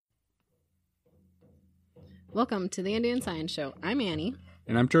Welcome to the Indian Science Show. I'm Annie.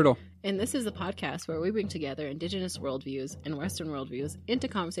 And I'm Turtle. And this is a podcast where we bring together indigenous worldviews and Western worldviews into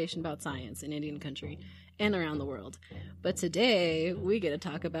conversation about science in Indian country and around the world. But today we get to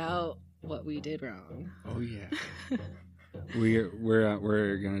talk about what we did wrong. Oh yeah.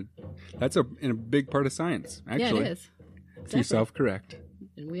 we're gonna. That's a big part of science. Actually, yeah, it is. Exactly. To self-correct.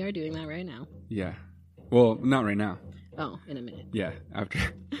 And we are doing that right now. Yeah. Well, not right now. Oh, in a minute. Yeah,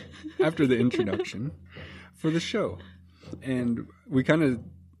 after the introduction for the show. And we kind of,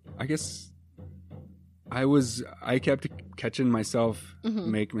 I guess, I kept catching myself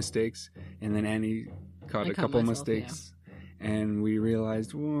make mistakes, and then Annie caught a couple mistakes, and we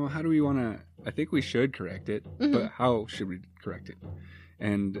realized, well, how do we want to, I think we should correct it, but how should we correct it?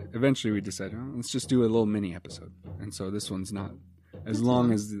 And eventually we decided, oh, let's just do a little mini episode. And so this one's not as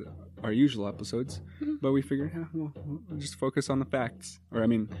long as our usual episodes, but we figured, we'll just focus on the facts, or I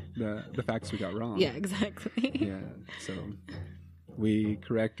mean, the facts we got wrong. Yeah, exactly. Yeah, so we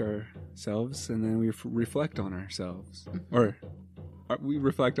correct ourselves, and then we reflect on ourselves, or we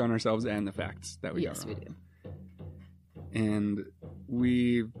reflect on ourselves and the facts that we got wrong. Yes, we do. And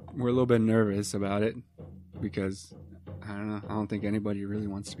we were a little bit nervous about it because I don't know. I don't think anybody really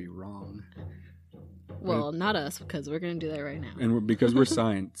wants to be wrong. Well, not us, because we're going to do that right now. And because we're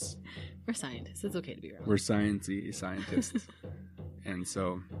science. We're scientists. It's okay to be wrong. We're sciencey scientists. And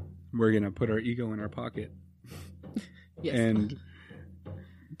so we're going to put our ego in our pocket. Yes. And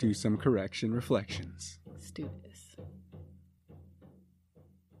do some correction reflections. Let's do this.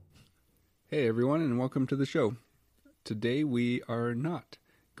 Hey, everyone, and welcome to the show. Today we are not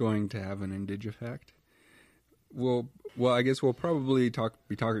going to have an indigifact. Well, I guess we'll probably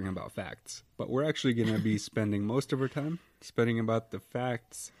be talking about facts, but we're actually going to be spending most of our time spending about the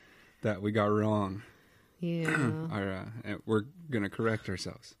facts that we got wrong. Yeah. We're going to correct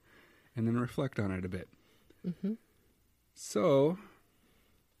ourselves and then reflect on it a bit. Mm-hmm. So,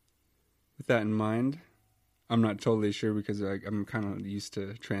 with that in mind, I'm not totally sure because I'm kind of used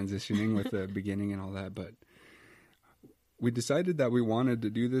to transitioning with the beginning and all that, but we decided that we wanted to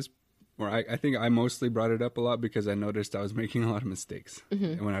do this. Or I think I mostly brought it up a lot because I noticed I was making a lot of mistakes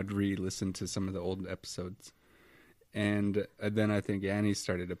when I'd re-listen to some of the old episodes. And then I think Annie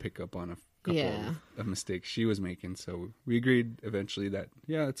started to pick up on a couple of mistakes she was making. So we agreed eventually that,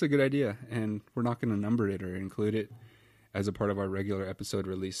 it's a good idea. And we're not going to number it or include it as a part of our regular episode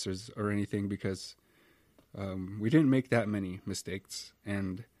releases or anything because we didn't make that many mistakes.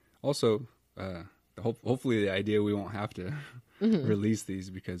 And also, hopefully the idea we won't have to release these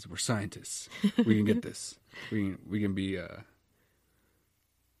because we're scientists. We can get this. We can be I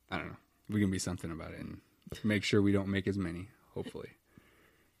don't know. We can be something about it and make sure we don't make as many, hopefully.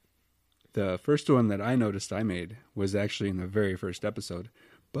 The first one that I noticed I made was actually in the very first episode,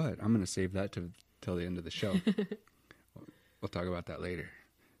 but I'm going to save that till the end of the show. We'll talk about that later.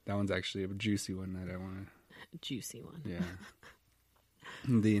 That one's actually a juicy one that I want to... Juicy one. Yeah.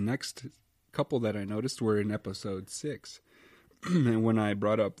 The next couple that I noticed were in episode 6. And when I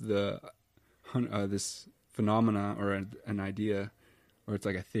brought up this phenomena or an idea, or it's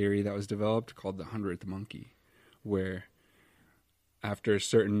like a theory that was developed called the 100th monkey, where after a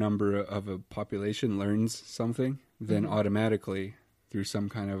certain number of a population learns something, then automatically through some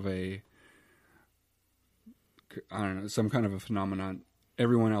kind of some kind of a phenomenon,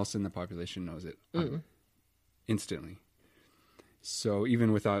 everyone else in the population knows it instantly. So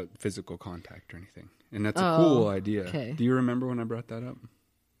even without physical contact or anything. And that's a cool idea. Okay. Do you remember when I brought that up?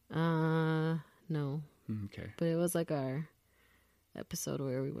 No. Okay. But it was like our episode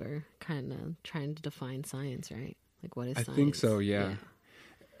where we were kind of trying to define science, right? Like what is science? I think so, yeah.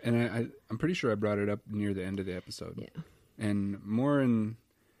 And I'm pretty sure I brought it up near the end of the episode. Yeah. And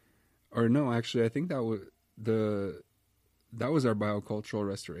actually I think that was our biocultural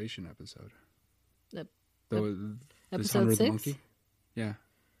restoration episode. Episode 6? Monkey? Yeah.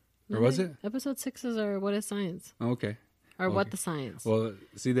 Or was it? Episode 6 is our What is Science? Oh, okay. Or What the Science. Well,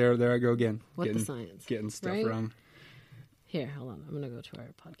 see, there I go again. The Science. Getting stuff right? wrong. Here, hold on. I'm going to go to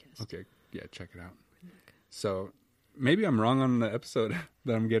our podcast. Okay. Yeah, check it out. Okay. So, maybe I'm wrong on the episode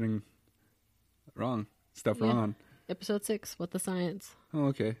that I'm getting wrong on. Episode 6, What the Science. Oh,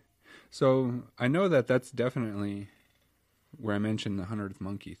 okay. So, I know that that's definitely where I mentioned the 100th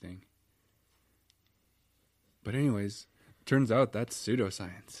monkey thing. But anyways, turns out that's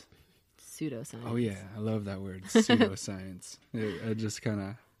pseudoscience. Pseudoscience. Oh yeah, I love that word, pseudoscience. It just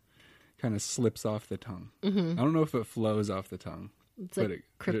kind of slips off the tongue. I don't know if it flows off the tongue. It's like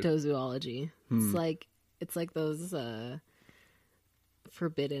cryptozoology. It's like those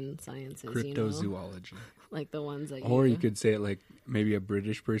forbidden sciences, Cryptozoology. like the ones that Or you could say it like maybe a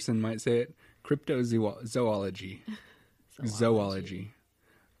British person might say it. Cryptozoology. Zoology.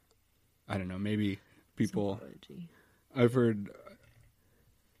 I don't know. Maybe people... Zoology. I've heard...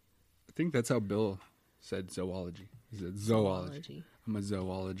 I think that's how Bill said zoology. He said zoology. I'm a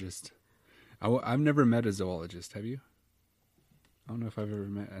zoologist. I've never met a zoologist. Have you? I don't know if I've ever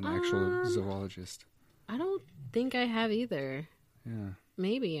met an actual zoologist. I don't think I have either. Yeah.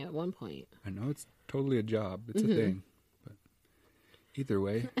 Maybe at one point. I know it's totally a job. It's a thing. But either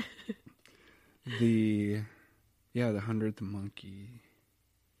way, the 100th monkey.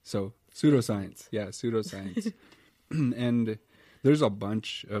 So pseudoscience. Yeah, pseudoscience. And there's a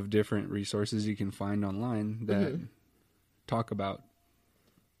bunch of different resources you can find online that talk about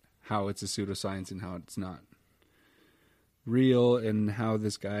how it's a pseudoscience and how it's not real, and how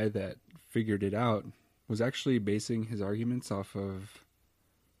this guy that figured it out was actually basing his arguments off of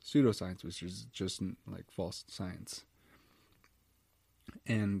pseudoscience, which is just like false science.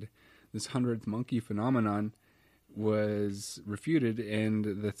 And this 100th monkey phenomenon was refuted, and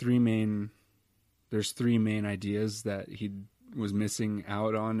there's three main ideas that he was missing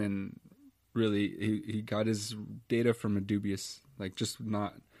out on, and really he got his data from a dubious, like just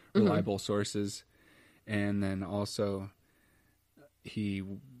not reliable sources. And then also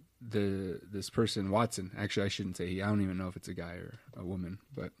this person, Watson, actually I shouldn't say he, I don't even know if it's a guy or a woman,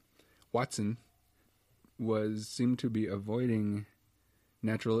 but Watson seemed to be avoiding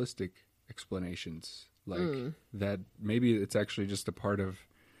naturalistic explanations, like that maybe it's actually just a part of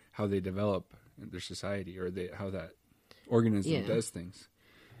how they develop in their society, or how that organism does things.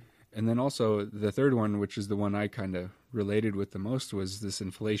 And then also the third one, which is the one I kind of related with the most, was this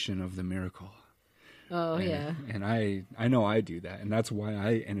inflation of the miracle. Oh, yeah. And I know I do that. And that's why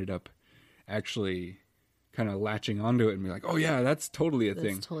I ended up actually kind of latching onto it and be like, oh, yeah, that's totally a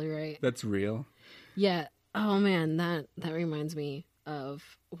thing. That's totally right. That's real. Yeah. Oh, man, that reminds me of,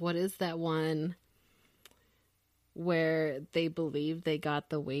 what is that one where they believed they got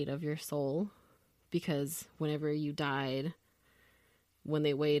the weight of your soul? Because whenever you died, when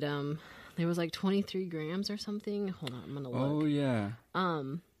they weighed there was like 23 grams or something. Hold on, I'm going to look. Oh, yeah.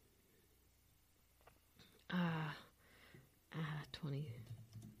 20.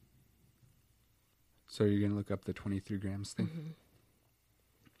 So you're going to look up the 23 grams thing?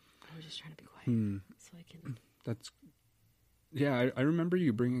 I was just trying to be quiet so I can... That's... Yeah, I remember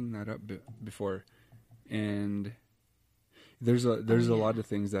you bringing that up before. And there's a lot of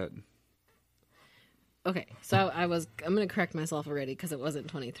things that... Okay, so I'm going to correct myself already because it wasn't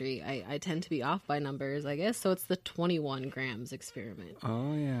 23. I tend to be off by numbers, I guess. So it's the 21 grams experiment.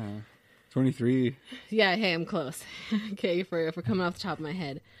 Oh, yeah. 23. Yeah, hey, I'm close. Okay, for coming off the top of my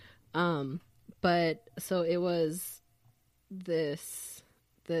head. But so it was this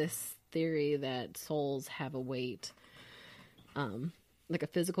theory that souls have a weight, like a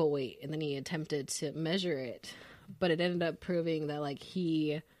physical weight, and then he attempted to measure it, but it ended up proving that like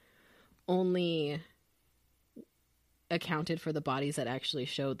he only accounted for the bodies that actually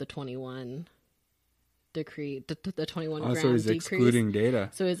showed the 21 the 21 gram so he's decrease. Excluding data.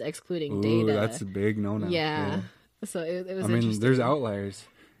 So he's excluding Ooh, data. that's a big no-no. Yeah. So it was interesting. There's outliers.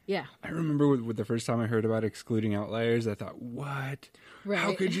 Yeah. I remember with the first time I heard about excluding outliers, I thought, what? Right.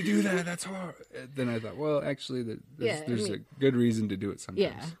 How could you do that? That's hard. Then I thought, well, actually, there's a good reason to do it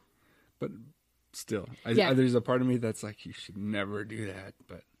sometimes. Yeah. But still, there's a part of me that's like, you should never do that.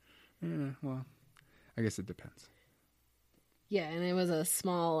 But, well, I guess it depends. Yeah, and it was a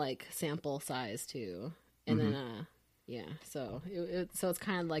small, like, sample size, too. And then, so so it's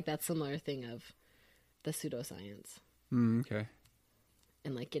kind of like that similar thing of the pseudoscience. Okay.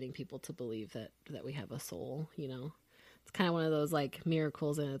 And, like, getting people to believe that we have a soul, you know? It's kind of one of those, like,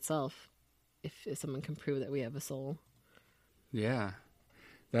 miracles in itself, if someone can prove that we have a soul. Yeah.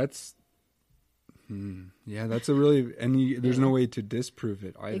 That's a really... And there's no way to disprove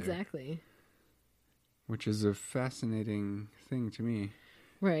it either. Exactly. Which is a fascinating thing to me.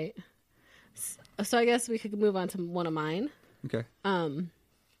 Right. So I guess we could move on to one of mine. Okay. Or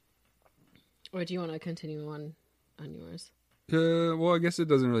do you want to continue on yours? Well, I guess it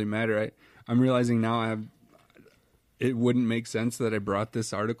doesn't really matter. I'm realizing now it wouldn't make sense that I brought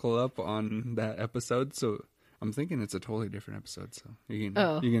this article up on that episode, so I'm thinking it's a totally different episode. So you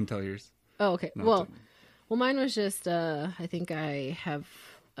can tell yours. Oh, okay. Well, mine was just I think I have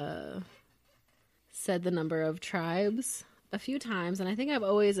said the number of tribes a few times, and I think I've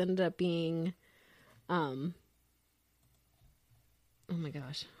always ended up being oh my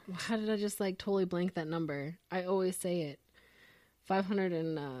gosh, how did I just like totally blank that number? I always say it. 500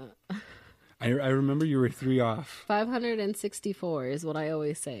 and I remember you were 3 off. 564 is what I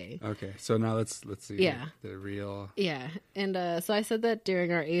always say. Okay, so now let's see. Yeah. The real. Yeah, and so I said that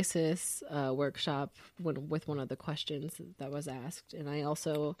during our ACES workshop with one of the questions that was asked, and I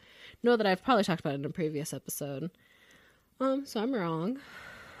also know that I've probably talked about it in a previous episode. So I'm wrong.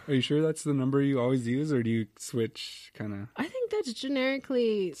 Are you sure that's the number you always use, or do you switch kind of? I think that's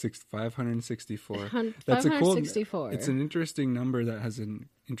generically 564. That's a cool. 564. It's an interesting number that has an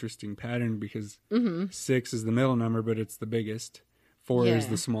interesting pattern because Mm-hmm. 6 is the middle number, but it's the biggest. 4 is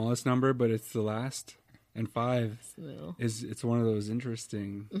Yeah. the smallest number, but it's the last. And 5 So, it's one of those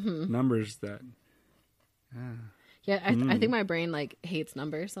interesting Mm-hmm. numbers that. yeah, I think my brain like hates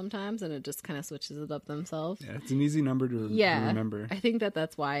numbers sometimes, and it just kind of switches it up themselves. Yeah, it's an easy number to remember. I think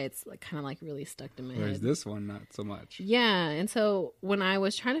that's why it's like kind of like really stuck in my Whereas head. this one, not so much. Yeah, and so when I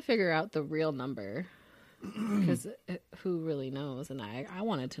was trying to figure out the real number, because who really knows, and I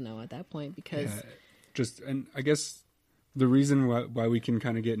wanted to know at that point because And I guess the reason why we can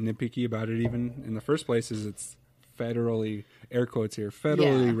kind of get nitpicky about it even in the first place is it's federally, air quotes here,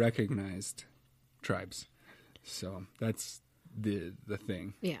 federally recognized tribes. So that's the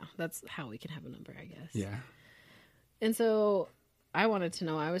thing. yeah, that's how we can have a number, I guess. Yeah. And so I wanted to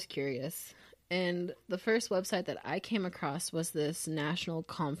know, I was curious. And the first website that I came across was this National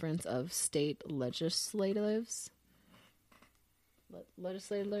Conference of State Legislators.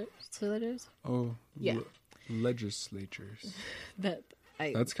 Legislators? Oh, Yeah. Legislatures.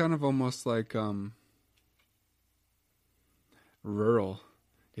 That's kind of almost like rural.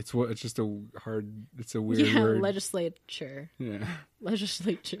 It's just a weird word. legislature. Yeah.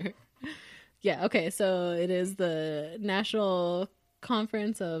 Legislature. Yeah, okay, so it is the National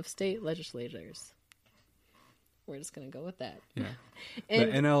Conference of State Legislators. We're just going to go with that. Yeah.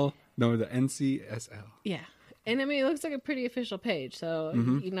 And, the NCSL. yeah. And I mean, it looks like a pretty official page. So,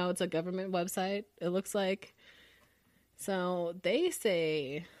 Mm-hmm. It's a government website, it looks like. So they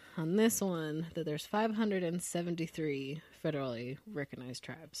say on this one that there's 573 federally recognized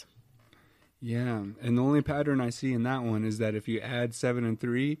tribes. Yeah, and the only pattern I see in that one is that if you add 7 and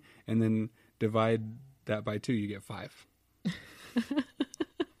 3 and then divide that by 2, you get 5.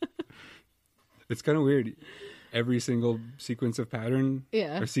 It's kind of weird. Every single sequence of pattern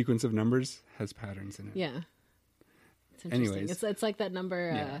or sequence of numbers has patterns in it. Yeah. It's interesting. Anyways. It's like that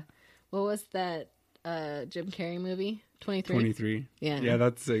number, what was that Jim Carrey movie? 23? 23. Yeah. Yeah,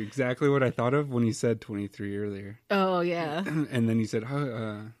 that's exactly what I thought of when you said 23 earlier. Oh, yeah. And then you said,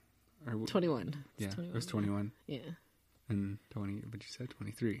 21. Yeah, it was 21. Yeah. And 20, but you said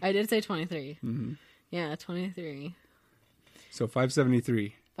 23. I did say 23. Mm-hmm. Yeah, 23. So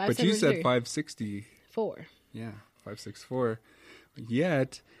 573. But you said 560. 4. Yeah, 564.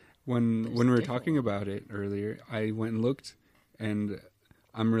 Yet, when we were talking about it earlier, I went and looked, and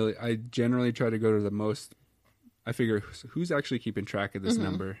I generally try to go to the most. I figure who's actually keeping track of this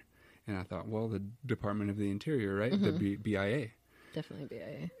number, and I thought, well, the Department of the Interior, right? The BIA. Definitely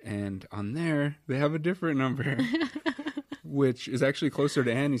BIA. And on there, they have a different number, which is actually closer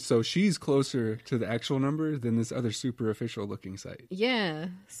to Annie. So she's closer to the actual number than this other super official looking site. Yeah.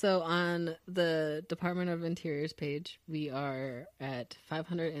 So on the Department of Interior's page, we are at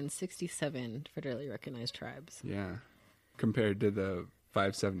 567 federally recognized tribes. Yeah. Compared to the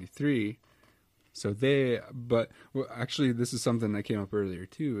 573. So actually, this is something that came up earlier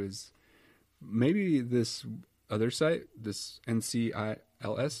too, is maybe this other site, this NCILS,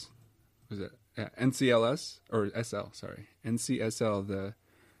 was it? Yeah, NCLS or SL, sorry. NCSL, the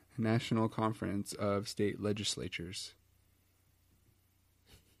National Conference of State Legislatures.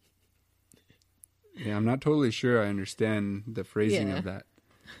 Yeah, I'm not totally sure I understand the phrasing of that.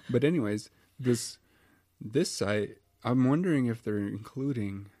 But anyways, this site, I'm wondering if they're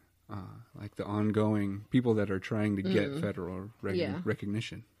including like the ongoing people that are trying to get federal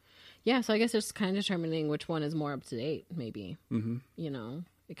recognition. Yeah, so I guess it's kind of determining which one is more up to date, maybe. Mm-hmm.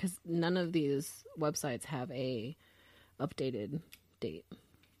 Because none of these websites have a updated date.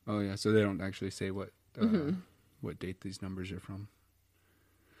 Oh yeah, so they don't actually say what date these numbers are from.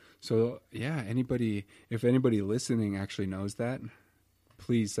 So yeah, if anybody listening actually knows that,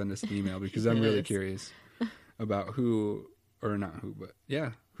 please send us an email because I'm really curious about who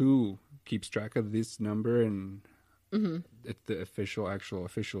keeps track of this number and the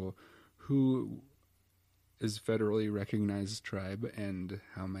official who is federally recognized tribe and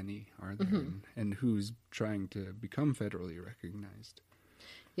how many are there and who's trying to become federally recognized.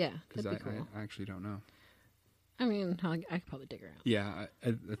 Yeah, because that'd be cool. I actually don't know. I mean, I could probably dig around. Yeah,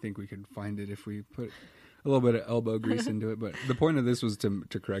 I think we could find it if we put a little bit of elbow grease into it. But the point of this was to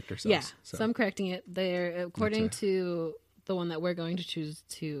correct ourselves. Yeah, so I'm correcting it. They're according to the one that we're going to choose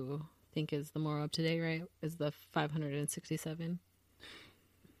to think is the more up to date, right? Is the 567?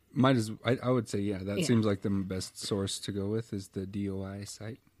 I would say, yeah, that seems like the best source to go with is the DOI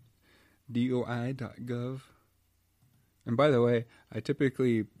site, doi.gov. And by the way, I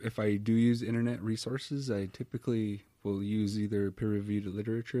typically, if I do use internet resources, I typically will use either peer-reviewed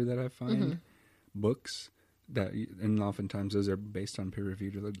literature that I find, books, and oftentimes those are based on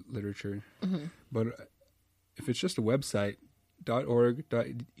peer-reviewed literature. But if it's just a website, .org,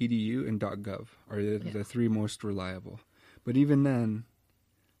 .edu, and .gov are the three most reliable. But even then,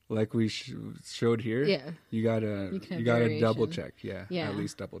 like we showed here, you gotta double check. At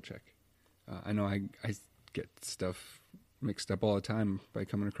least double check. I know I get stuff mixed up all the time by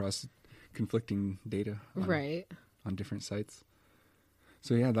coming across conflicting data on different sites.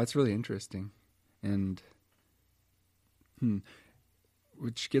 So yeah, that's really interesting. And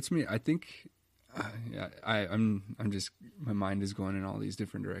which gets me, I think, I'm just, my mind is going in all these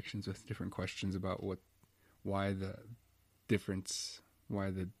different directions with different questions about why the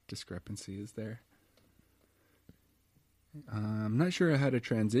discrepancy is there. I'm not sure how to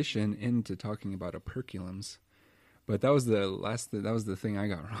transition into talking about operculums, but that was the thing I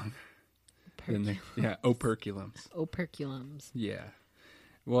got wrong. Operculums. Operculums. Yeah.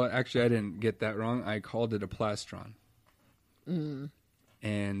 Well, actually, I didn't get that wrong. I called it a plastron.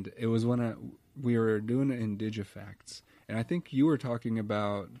 And it was when we were doing Indigifacts, and I think you were talking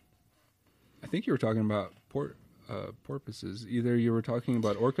about porpoises. Either you were talking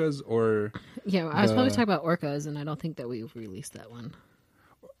about orcas or... Yeah, I was probably talking about orcas, and I don't think that we released that one.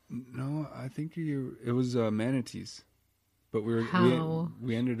 No, I think it was manatees. But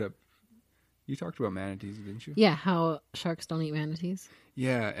we ended up... You talked about manatees, didn't you? Yeah, how sharks don't eat manatees.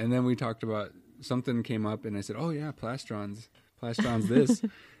 Yeah, and then we talked about... Something came up, and I said, oh yeah, plastrons. Plastrons this.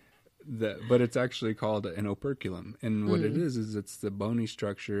 But it's actually called an operculum. And what it is it's the bony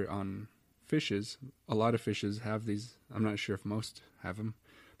structure on... fishes. A lot of fishes have these. I'm not sure if most have them,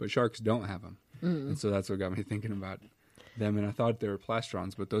 but sharks don't have them. And so that's what got me thinking about them. And I thought they were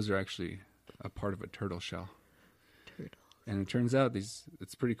plastrons, but those are actually a part of a turtle shell. And it turns out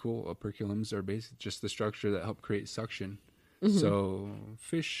it's pretty cool. Operculums are basically just the structure that help create suction. So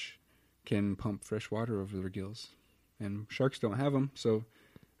fish can pump fresh water over their gills, and sharks don't have them, so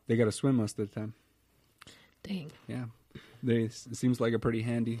they got to swim most of the time. Dang. Yeah, it seems like a pretty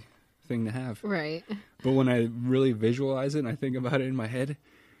handy thing to have. Right. But when I really visualize it and I think about it in my head,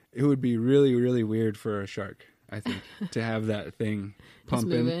 it would be really, really weird for a shark, I think, to have that thing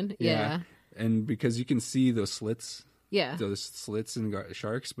pumping. Moving. Yeah. And because you can see those slits. Yeah. Those slits in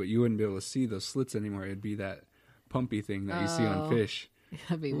sharks, but you wouldn't be able to see those slits anymore. It'd be that pumpy thing that you see on fish.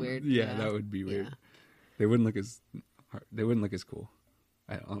 That'd be weird. Yeah, that would be weird. Yeah. They wouldn't look as cool.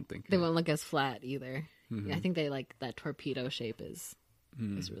 I don't think. They wouldn't look as flat either. I think they like that torpedo shape is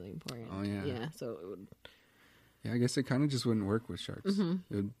really important. Oh, yeah. Yeah, so it would... Yeah, I guess it kind of just wouldn't work with sharks. It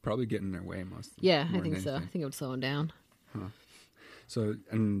would probably get in their way most. Yeah, I think so. I think it would slow them down. Huh. So,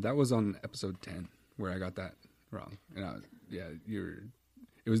 and that was on episode 10 where I got that wrong. And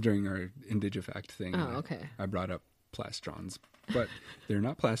it was during our Indigifact thing. Oh, okay. I brought up plastrons, but they're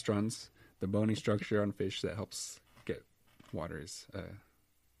not plastrons. The bony structure on fish that helps get water is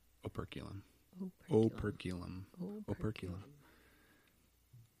operculum. Operculum.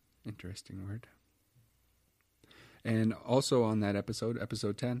 Interesting word. And also on that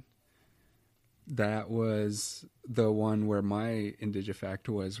episode 10, that was the one where my Indigifact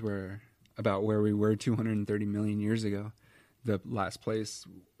was where we were 230 million years ago. The last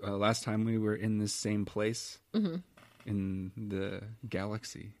time we were in this same place in the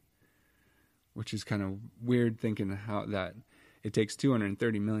galaxy, which is kind of weird thinking how that it takes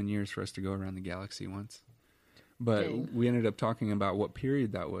 230 million years for us to go around the galaxy once. But we ended up talking about what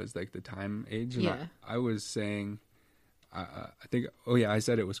period that was, like the time age. And I was saying, I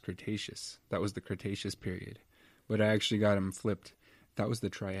said it was Cretaceous. That was the Cretaceous period. But I actually got them flipped. That was the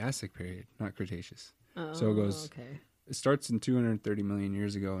Triassic period, not Cretaceous. Oh, so it goes, it starts in 230 million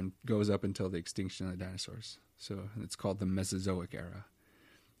years ago and goes up until the extinction of the dinosaurs. So it's called the Mesozoic era.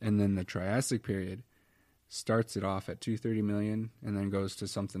 And then the Triassic period starts it off at 230 million and then goes to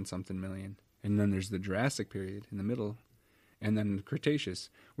something million. And then there's the Jurassic period in the middle, and then Cretaceous,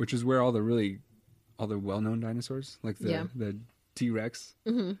 which is where all the well-known dinosaurs, like the T-Rex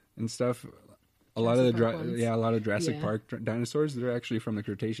and stuff. A lot of Jurassic Park dinosaurs, they're actually from the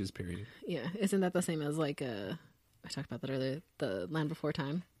Cretaceous period. Yeah, isn't that the same as like I talked about that earlier, the Land Before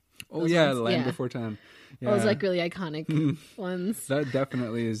Time? Oh Those yeah, ones? Land Yeah. Before Time. Yeah. Those like really iconic ones. That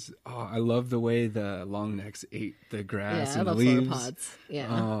definitely is. Oh, I love the way the long necks ate the grass Yeah, I and the love leaves. sauropods. Yeah.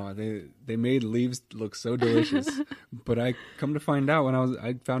 Oh, they made leaves look so delicious. But I come to find out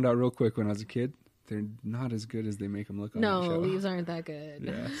I found out real quick when I was a kid, they're not as good as they make them look on that No, show. leaves aren't that good.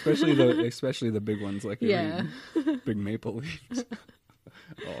 Yeah, especially the big ones, like Yeah. big maple leaves.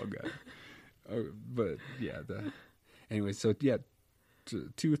 Oh god. Oh, but yeah, anyway. So yeah,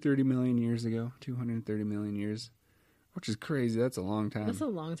 230 million years ago, 230 million years, which is crazy. That's a long time. That's a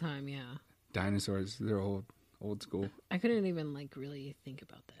long time, yeah. Dinosaurs, they're old school, I couldn't even like really think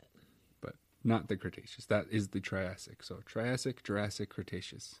about that. but not the Cretaceous. That is the Triassic. So Triassic, Jurassic,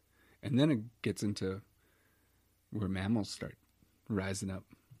 Cretaceous, and then it gets into where mammals start rising up.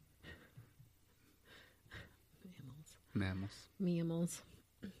 Mammals.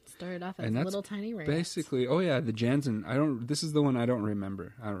 Started off as And that's little tiny rats. Basically, oh yeah, the Jansen. This is the one I don't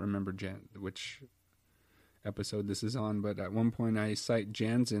remember. I don't remember which episode this is on, but at one point I cite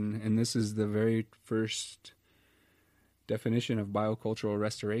Jansen, and this is the very first definition of biocultural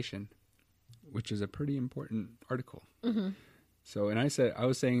restoration, which is a pretty important article. Mm-hmm. So, and I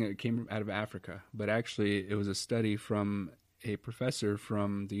was saying it came out of Africa, but actually it was a study from a professor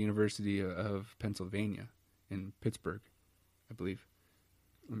from the University of Pennsylvania in Pittsburgh, I believe.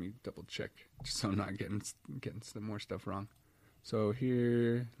 Let me double check, just so I'm not getting some more stuff wrong. So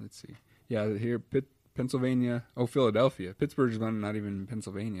here, let's see. Yeah, here, Pennsylvania. Oh, Philadelphia. Pittsburgh's not even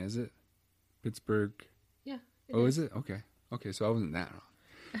Pennsylvania, is it? Pittsburgh. Yeah. Is it? Okay. Okay, so I wasn't that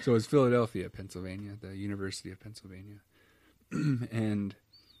wrong. So it's Philadelphia, Pennsylvania, the University of Pennsylvania.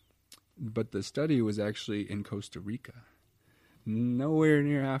 But the study was actually in Costa Rica, nowhere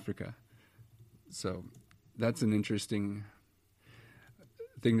near Africa. So that's an interesting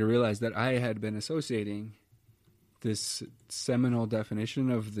thing to realize, that I had been associating this seminal definition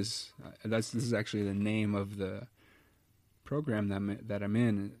of this. This is actually the name of the program that I'm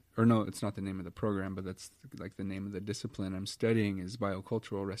in. Or no, it's not the name of the program, but that's like the name of the discipline I'm studying is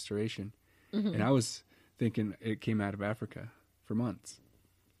biocultural restoration. Mm-hmm. And I was thinking it came out of Africa for months.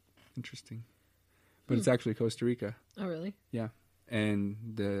 Interesting. But it's actually Costa Rica. Oh, really? Yeah. And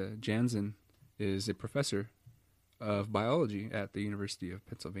the Jansen is a professor of biology at the University of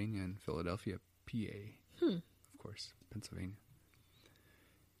Pennsylvania in Philadelphia, PA. Of course, Pennsylvania.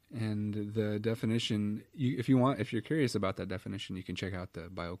 And the definition, if you're curious about that definition, you can check out the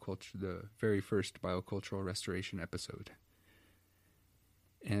very first biocultural restoration episode.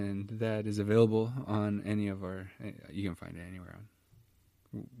 And that is available on any of you can find it anywhere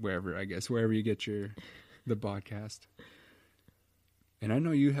on wherever you get the podcast. And I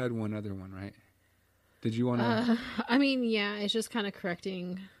know you had one other one, right? Did you want to? I mean, yeah, it's just kind of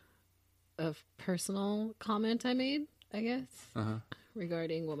correcting a personal comment I made, I guess,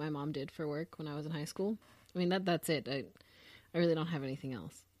 regarding what my mom did for work when I was in high school. I mean, that's it. I really don't have anything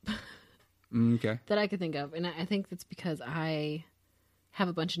else Okay. that I could think of. And I think that's because I have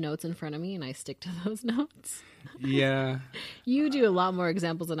a bunch of notes in front of me and I stick to those notes. Yeah. You do a lot more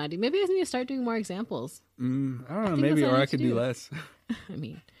examples than I do. Maybe I need to start doing more examples. I don't know. think Maybe, that's what or I I need to could do do. less. I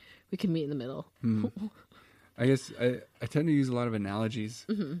mean, we can meet in the middle. I guess I tend to use a lot of analogies,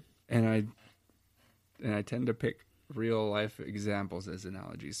 and I tend to pick real life examples as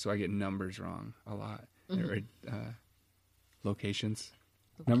analogies, so I get numbers wrong a lot, or locations,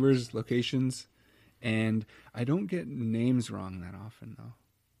 numbers, locations, and I don't get names wrong that often though.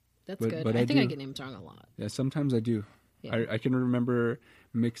 That's But- good. but I I think I do. get names wrong a lot. Yeah, sometimes I do. Yeah. I can remember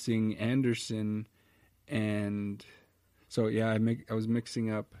mixing Anderson and so yeah, I was mixing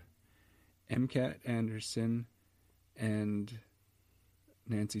up MCAT Anderson and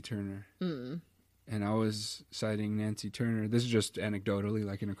Nancy Turner. And I was citing Nancy Turner. This is just anecdotally,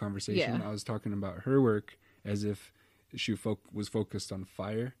 like in a conversation. Yeah. I was talking about her work as if she was focused on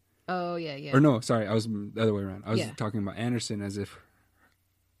fire. Oh, yeah, yeah. Or no, sorry, I was the other way around. I was Yeah. talking about Anderson as if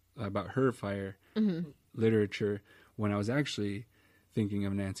about her fire literature when I was actually thinking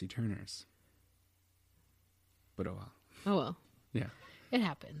of Nancy Turner's. But oh well. Oh, well. Yeah. It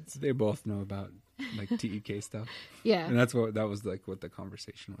happens. They both know about like TEK stuff. Yeah. And that was like what the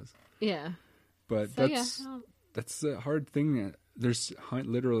conversation was. Yeah. But So, that's a hard thing. There's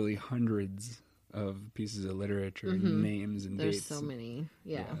literally hundreds of pieces of literature, and names and There's dates. so many.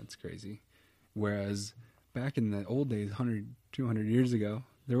 Yeah. It's crazy. Whereas back in the old days, 100, 200 years ago,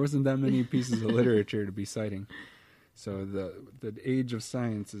 there wasn't that many pieces of literature to be citing. So the age of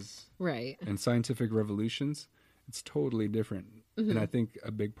science Right. and scientific revolutions, it's totally different. And I think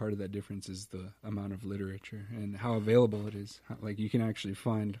a big part of that difference is the amount of literature and how available it is. Like you can actually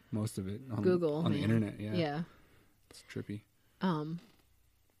find most of it on Google. on the man. internet. Yeah. Yeah. It's trippy.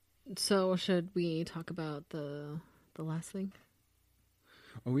 So should we talk about the last thing?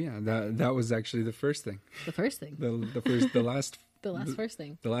 Oh yeah, that was actually the first thing. The first thing. The last First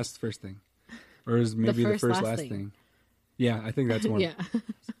thing. The last first thing, or is maybe the first last thing. Yeah, I think that's one. Yeah.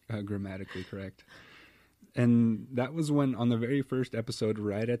 Grammatically correct. And that was when, on the very first episode,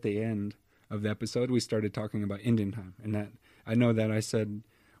 right at the end of the episode, we started talking about Indian time. And that I know that I said,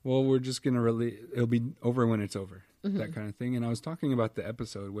 well, we're just going to it'll be over when it's over, that kind of thing. And I was talking about the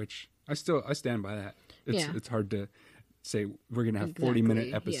episode, which I stand by that. It's hard to say we're going to have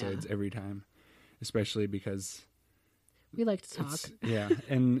 40-minute episodes every time, especially because we like to talk.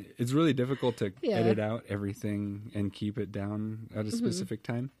 And it's really difficult to edit out everything and keep it down at a specific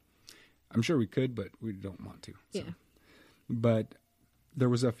time. I'm sure we could, but we don't want to. So. Yeah. But there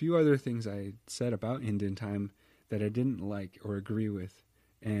was a few other things I said about Indian time that I didn't like or agree with.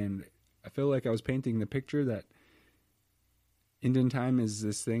 And I feel like I was painting the picture that Indian time is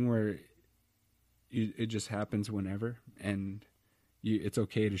this thing where it just happens whenever, and it's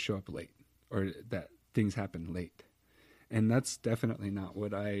okay to show up late, or that things happen late. And that's definitely not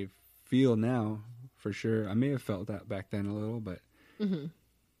what I feel now, for sure. I may have felt that back then a little, but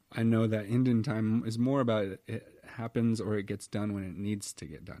I know that Indian time is more about it happens or it gets done when it needs to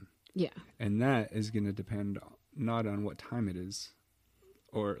get done. Yeah. And that is going to depend not on what time it is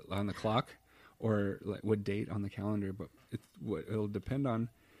or on the clock or like what date on the calendar, but what it'll depend on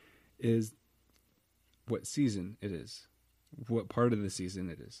is what season it is, what part of the season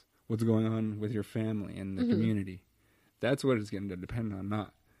it is, what's going on with your family and the community. That's what it's going to depend on,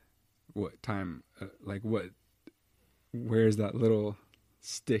 not what time, where's that little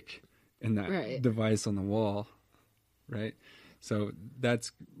stick in that device on the wall, right? So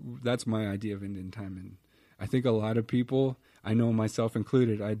that's my idea of Indian time. And I think a lot of people, I know myself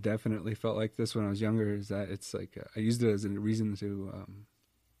included, I definitely felt like this when I was younger, is that it's like I used it as a reason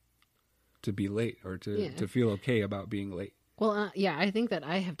to be late or to feel okay about being late. Well, I think that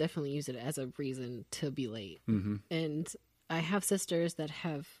I have definitely used it as a reason to be late. And I have sisters that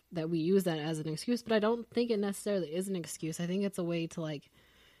we use that as an excuse, but I don't think it necessarily is an excuse. I think it's a way to like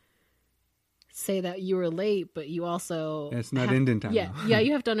say that you were late, but you also it's not Indian time. Yeah,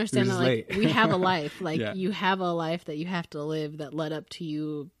 you have to understand that like we have a life, like you have a life that you have to live that led up to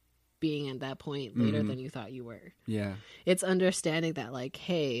you being at that point later than you thought you were. Yeah, it's understanding that like,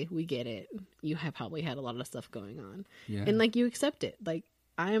 hey, we get it. You have probably had a lot of stuff going on, and like you accept it. Like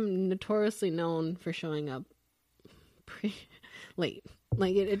I am notoriously known for showing up pretty late.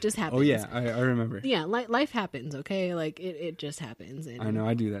 Like it just happens. Oh yeah, I remember. Yeah, life happens. Okay, like it just happens. And, I know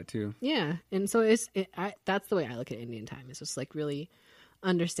I do that too. Yeah, and so that's the way I look at Indian time. It's just like really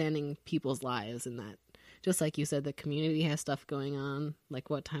understanding people's lives, and that just like you said, the community has stuff going on, like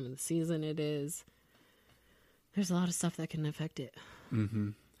what time of the season it is. There's a lot of stuff that can affect it.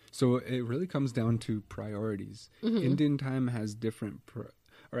 So it really comes down to priorities. Indian time has different,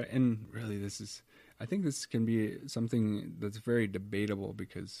 and really I think this can be something that's very debatable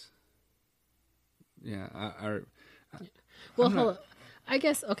because, hold on. I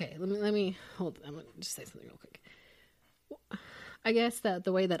guess, okay, let me hold. I'm going to just say something real quick. I guess that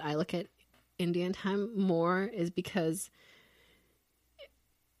the way that I look at Indian time more is because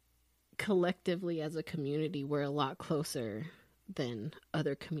collectively as a community, we're a lot closer than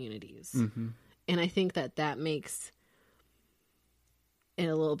other communities. And I think that makes it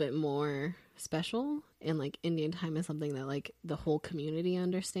a little bit more special, and like Indian time is something that like the whole community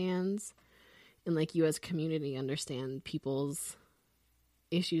understands, and like you as community understand people's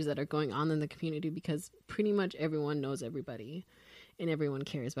issues that are going on in the community, because pretty much everyone knows everybody and everyone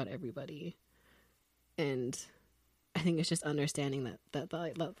cares about everybody. And I think it's just understanding that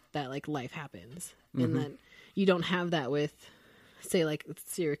like life happens, and that you don't have that with, say, like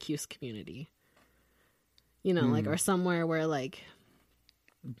Syracuse community, like, or somewhere where like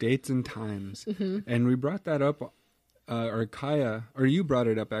dates and times. And we brought that up, or Kaya, or you brought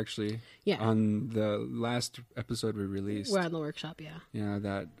it up actually, on the last episode we released. We're on the workshop, yeah,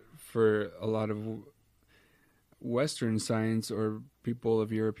 that for a lot of Western science or people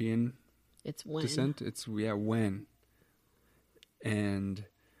of European descent, it's when. And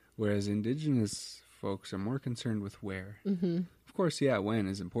whereas indigenous folks are more concerned with where. Of course, when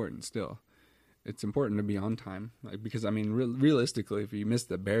is important still. It's important to be on time, like, because I mean, realistically, if you miss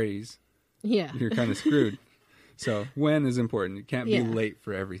the berries, you're kind of screwed. So when is important. You can't be late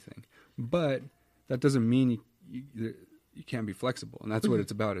for everything, but that doesn't mean you can't be flexible, and that's what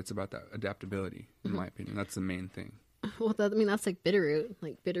it's about. It's about that adaptability, in my opinion. That's the main thing. Well, that's like Bitterroot.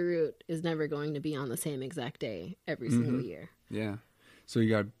 Like Bitterroot is never going to be on the same exact day every single year. Yeah. So you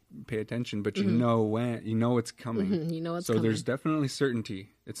got to pay attention, but you know when, you know it's coming. You know what's so coming. there's definitely certainty.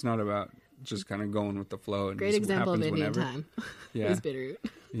 It's not about just kind of going with the flow. And Great just example of happens Indian whenever. time. Yeah. Is Bitterroot.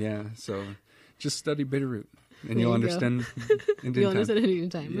 Yeah. So just study Bitterroot and There you'll you go. understand Indian You time. understand Indian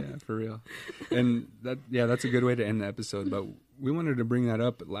time. Yeah, for real. And that's a good way to end the episode. But we wanted to bring that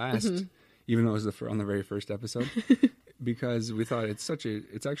up at last, even though it was on the very first episode, because we thought it's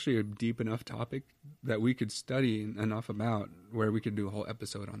actually a deep enough topic that we could study enough about where we could do a whole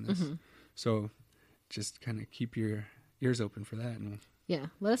episode on this. So just kind of keep your ears open for that. And Yeah.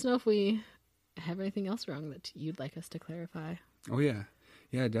 Let us know if we have anything else wrong that you'd like us to clarify. oh yeah,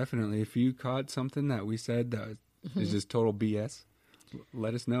 yeah, definitely. If you caught something that we said that is just total BS,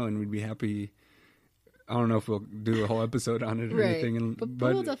 let us know, and we'd be happy. I don't know if we'll do a whole episode on it or Right. anything, But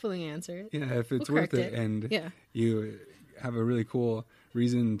we'll definitely answer it. yeah, if it's We'll worth correct it, and Yeah. you have a really cool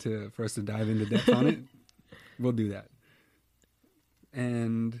reason for us to dive into depth on it, we'll do that.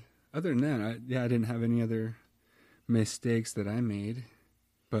 And other than that, I didn't have any other mistakes that I made,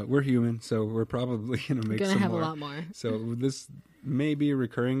 but we're human, so we're probably gonna make Gonna some have more. a lot more. So this may be a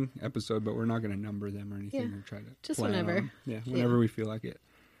recurring episode, but we're not gonna number them or anything Yeah. or try to Just plan whenever. on them. Yeah, whenever we feel like it.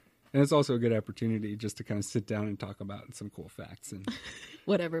 And it's also a good opportunity just to kind of sit down and talk about some cool facts and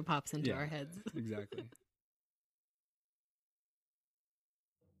Whatever pops into Yeah. our heads. exactly.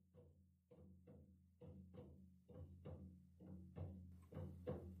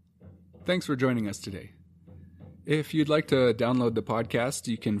 Thanks for joining us today. If you'd like to download the podcast,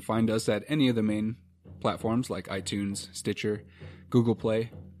 you can find us at any of the main platforms like iTunes, Stitcher, Google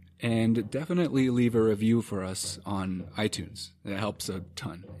Play, and definitely leave a review for us on iTunes. That helps a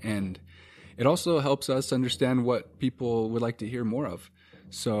ton. And it also helps us understand what people would like to hear more of.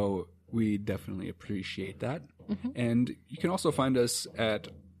 So we definitely appreciate that. And you can also find us at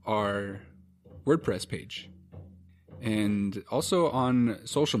our WordPress page and also on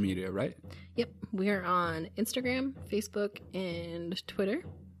social media, right? Yep. We are on Instagram, Facebook, and Twitter,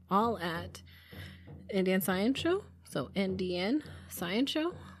 all at Indian Science Show. So NDN Science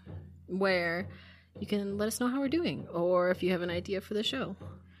Show, where you can let us know how we're doing, or if you have an idea for the show.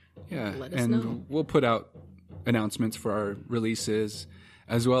 Yeah, Let us and know. we'll put out announcements for our releases,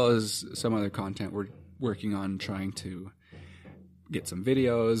 as well as some other content we're working on, trying to get some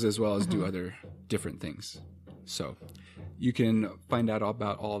videos, as well as do other different things. So you can find out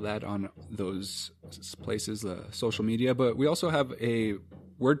about all that on those places, social media. But we also have a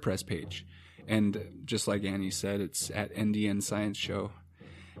WordPress page. And just like Annie said, it's at NDN Science Show.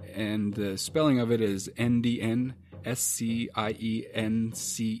 And the spelling of it is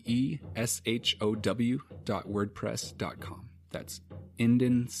NDNScienceShow.wordpress.com. That's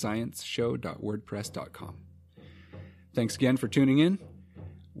IndianScienceShow.wordpress.com. Thanks again for tuning in.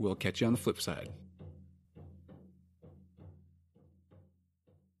 We'll catch you on the flip side.